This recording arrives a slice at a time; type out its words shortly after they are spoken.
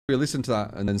We listened to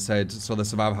that and then said, so the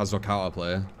survivor has no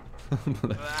counterplay.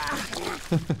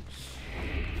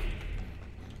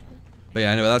 But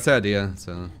yeah, anyway, that's the idea,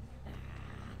 so.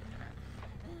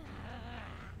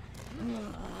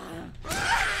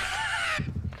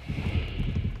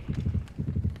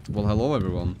 Well, hello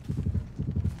everyone.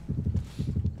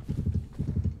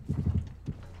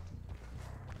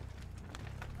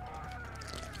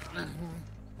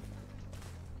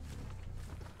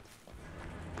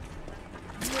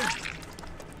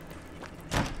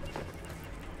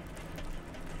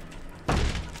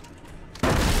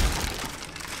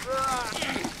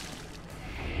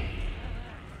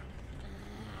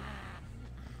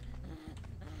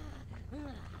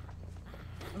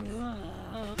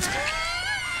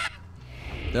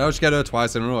 Did I just get her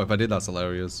twice in a row? If I did, that's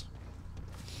hilarious.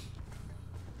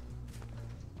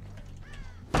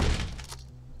 But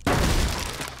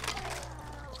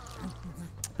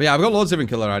yeah, I've got loads of different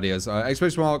killer ideas.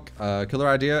 X-Space Walk, killer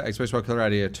idea, X-Space Walk, killer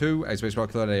idea 2, X-Space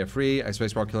Walk, killer idea 3,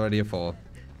 X-Space Walk, killer idea 4.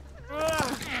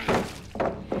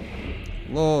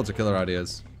 Loads of killer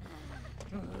ideas.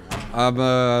 I'm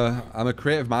a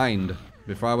creative mind.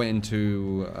 Before I went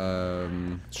into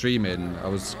streaming, I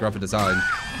was graphic design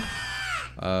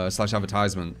slash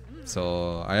advertisement.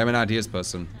 So I am an ideas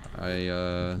person.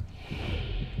 I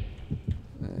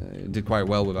did quite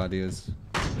well with ideas.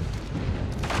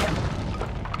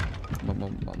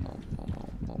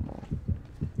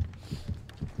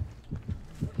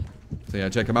 So yeah,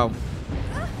 check them out.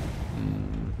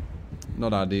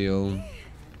 Not ideal.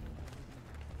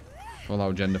 All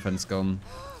our gender fence gone.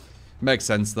 Makes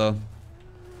sense though.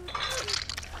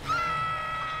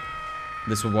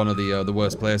 This was one of the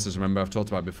worst places. Remember, I've talked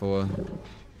about it before.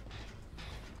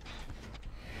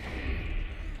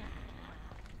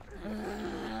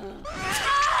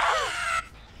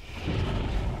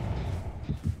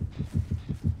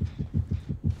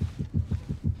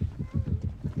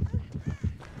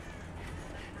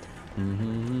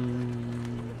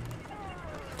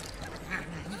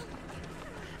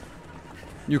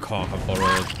 You can't have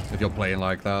borrowed if you're playing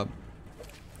like that.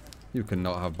 You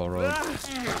cannot have borrowed.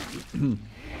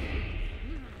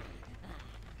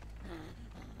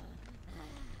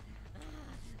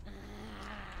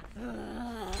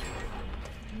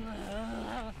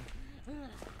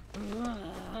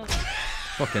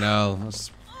 Fucking hell,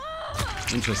 that's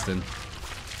interesting.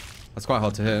 That's quite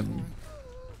hard to hit.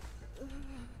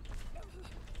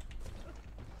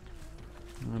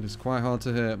 That is quite hard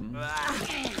to hit.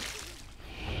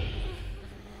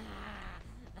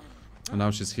 And now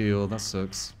she's healed, that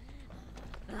sucks.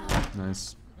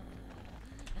 Nice.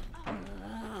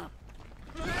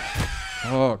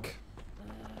 Fuck.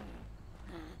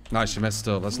 Nice, she messed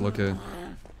up, that's lucky.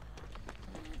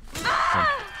 Okay.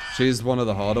 She's one of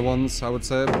the harder ones, I would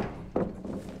say.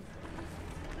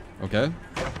 Okay.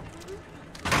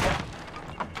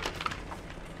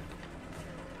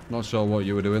 Not sure what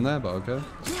you were doing there, but okay.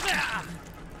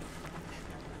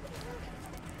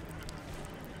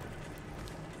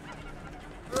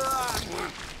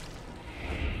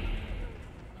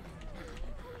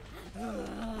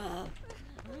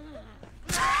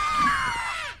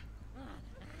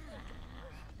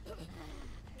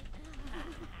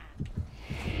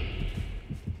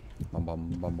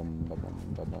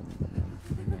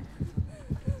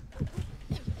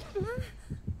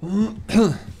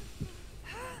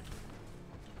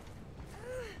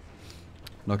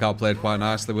 Knockout played quite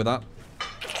nicely with that.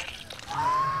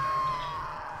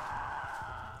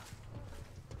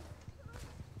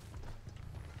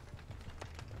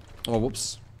 Oh,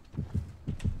 whoops.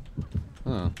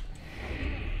 Oh.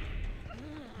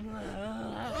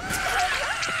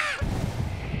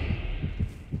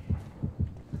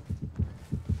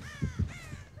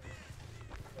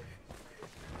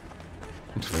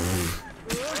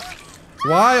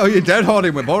 Why are you dead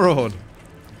hoarding with borrowed?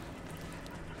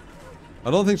 I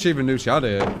don't think she even knew she had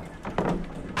it.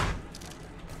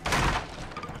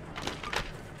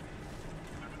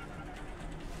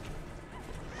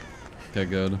 Okay,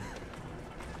 good.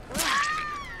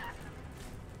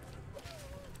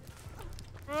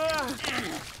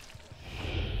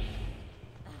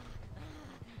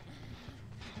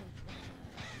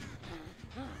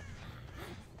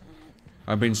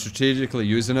 I've been strategically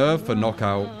using her for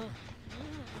knockout.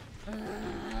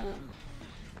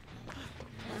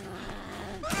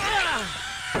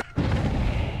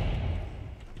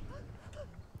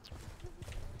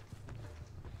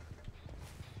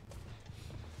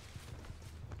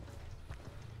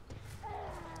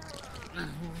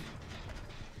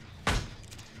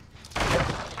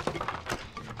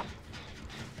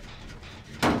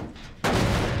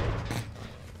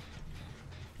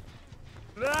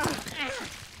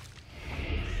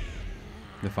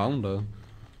 They found her.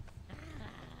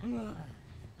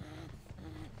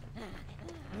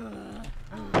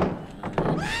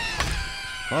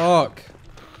 Fuck!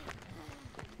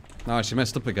 Nah, she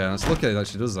messed up again. It's lucky that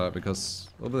she does that because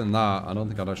other than that, I don't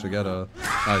think I'd actually get her.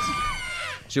 Nice.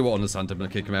 She won't understand him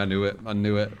and kick me. I knew it. I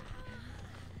knew it.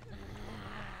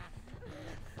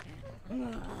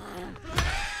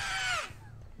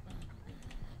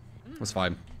 That's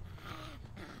fine.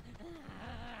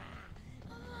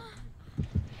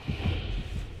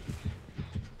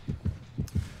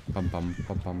 Bum bum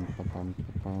bum bum bum bum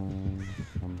bum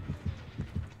bum.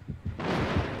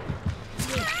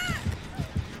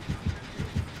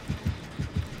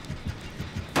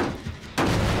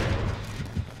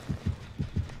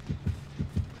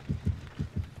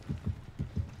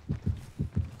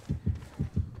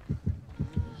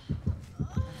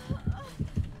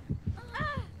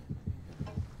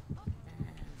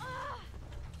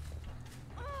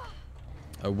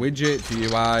 A widget to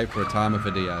UI for a timer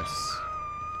for DS.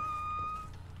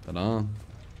 Dunno.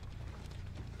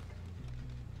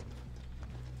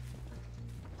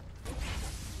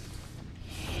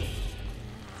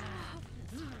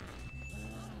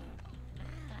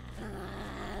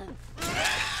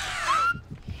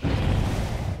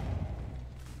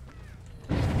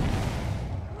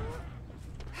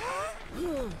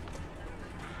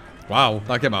 Wow,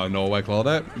 that came out of nowhere,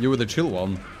 Claudette. You were the chill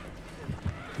one.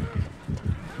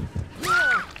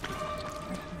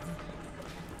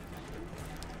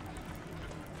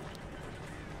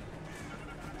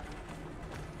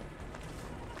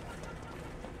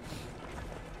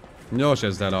 No,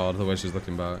 she's dead hard the way she's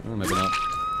looking back. Oh, maybe not.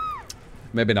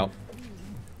 Maybe not.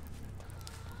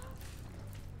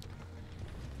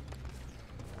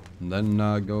 And then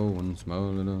I go and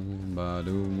smile it on by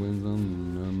doing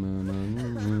some.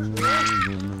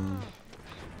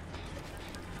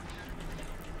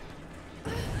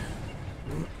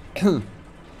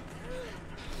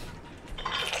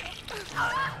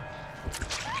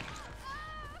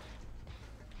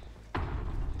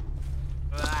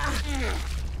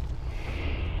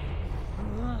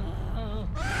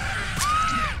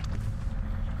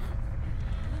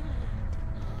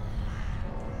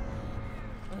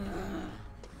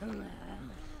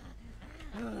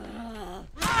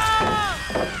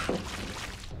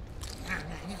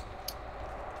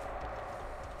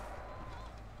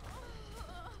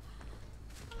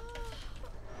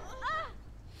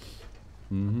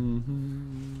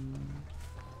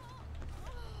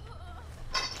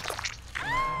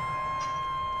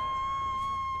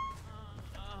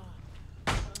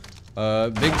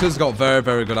 Victor's got very,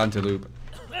 very good anti-loop.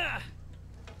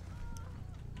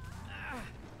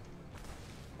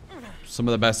 Some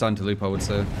of the best anti-loop, I would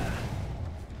say.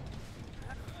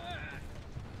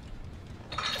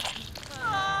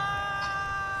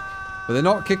 But they're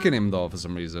not kicking him, though, for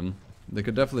some reason. They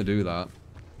could definitely do that.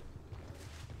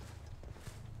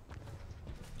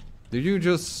 Did you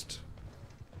just...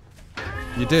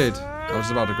 You did. I was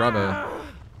just about to grab her.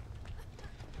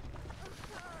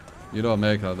 You don't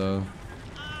make her, though.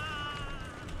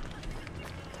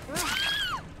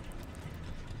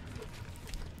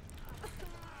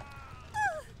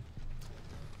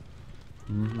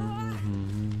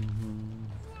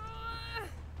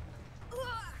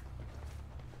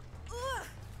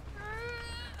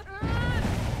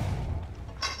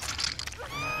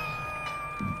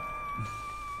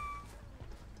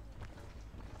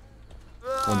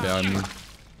 One behind me.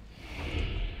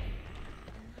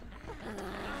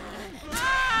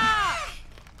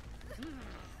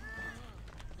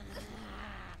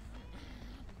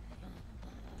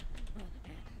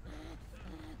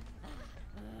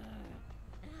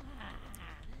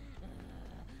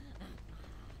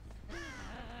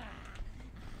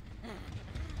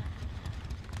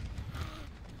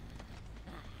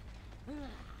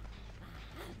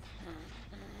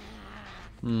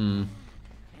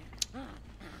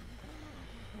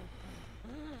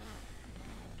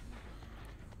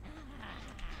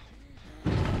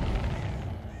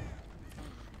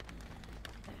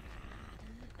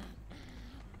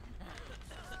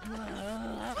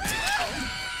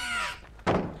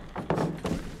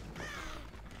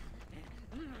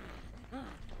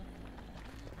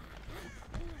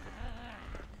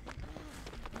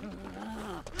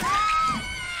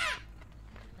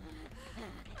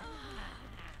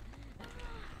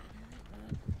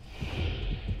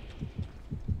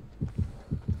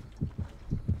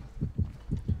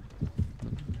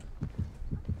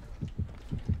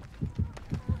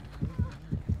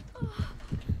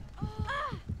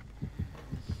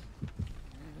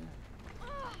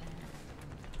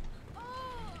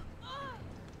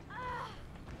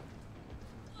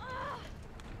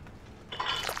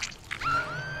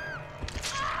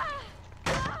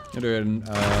 We're doing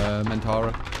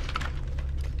Mentara.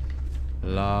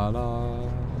 La la.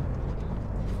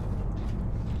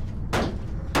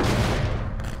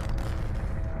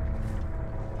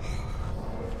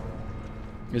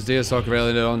 Is Deerstalker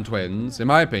really on twins? In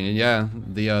my opinion, yeah.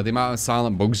 The amount of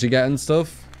silent bugs you get and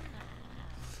stuff,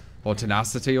 or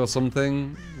tenacity or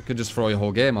something, it could just throw your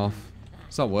whole game off.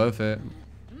 It's not worth it.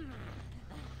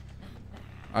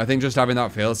 I think just having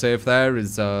that failsafe there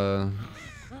is a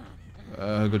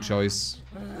good choice.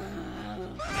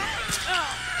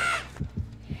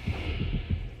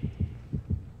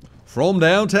 From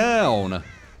downtown.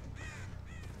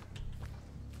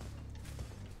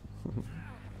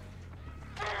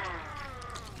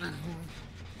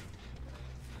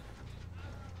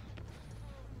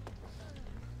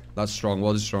 That's strong.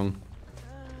 What is strong?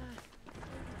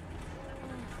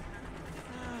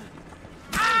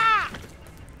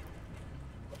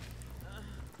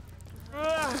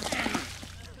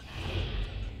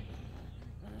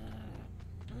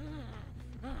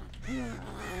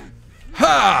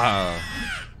 Ha!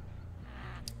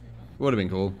 Would have been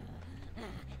cool.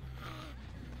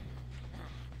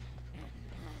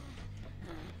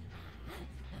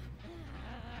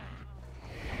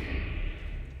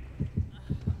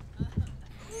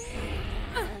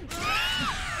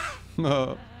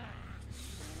 No.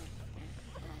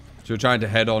 So you're trying to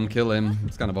head-on kill him.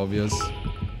 It's kind of obvious.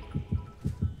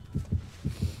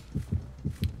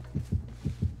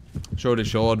 Should have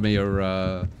showed me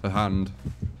her hand.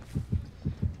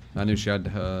 I knew she had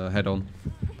her head-on.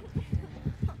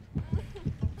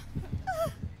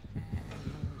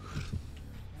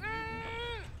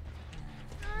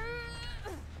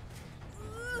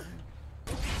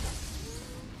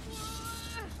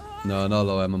 No, not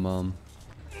low Emma Mom.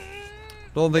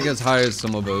 Don't think as high as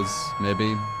some others,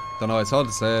 maybe. Don't know, it's hard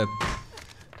to say.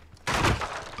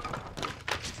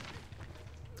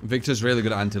 Victor's really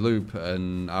good at anti-loop,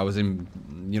 and I was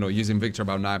using Victor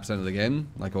about 9% of the game,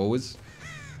 like always.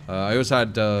 I also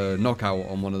had knockout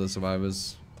on one of the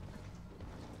survivors.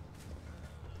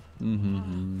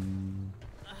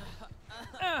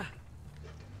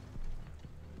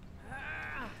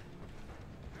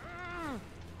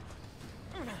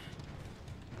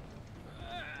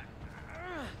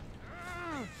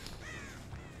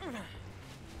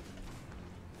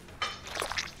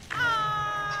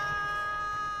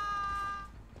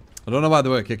 I don't know why they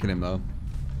were kicking him though.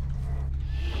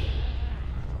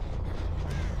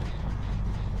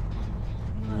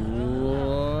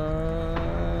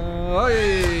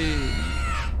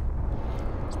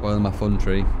 Spoiling my fun,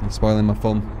 Tree. You're spoiling my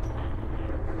fun.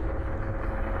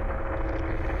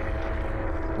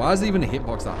 Why is even a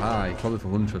hitbox that high? Probably for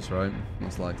Huntress, right?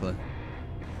 Most likely.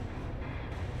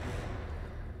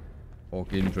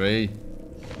 Fucking Tree.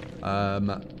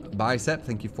 Bicep,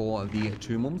 thank you for the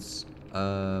 2 months.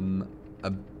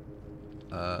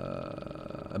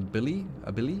 Billy,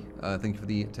 thank you for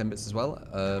the 10 bits as well.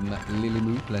 Lily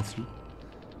Moo, bless you.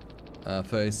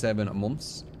 37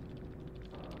 months.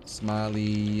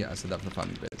 Smiley, I said that for the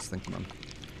family bits. Thank you, man.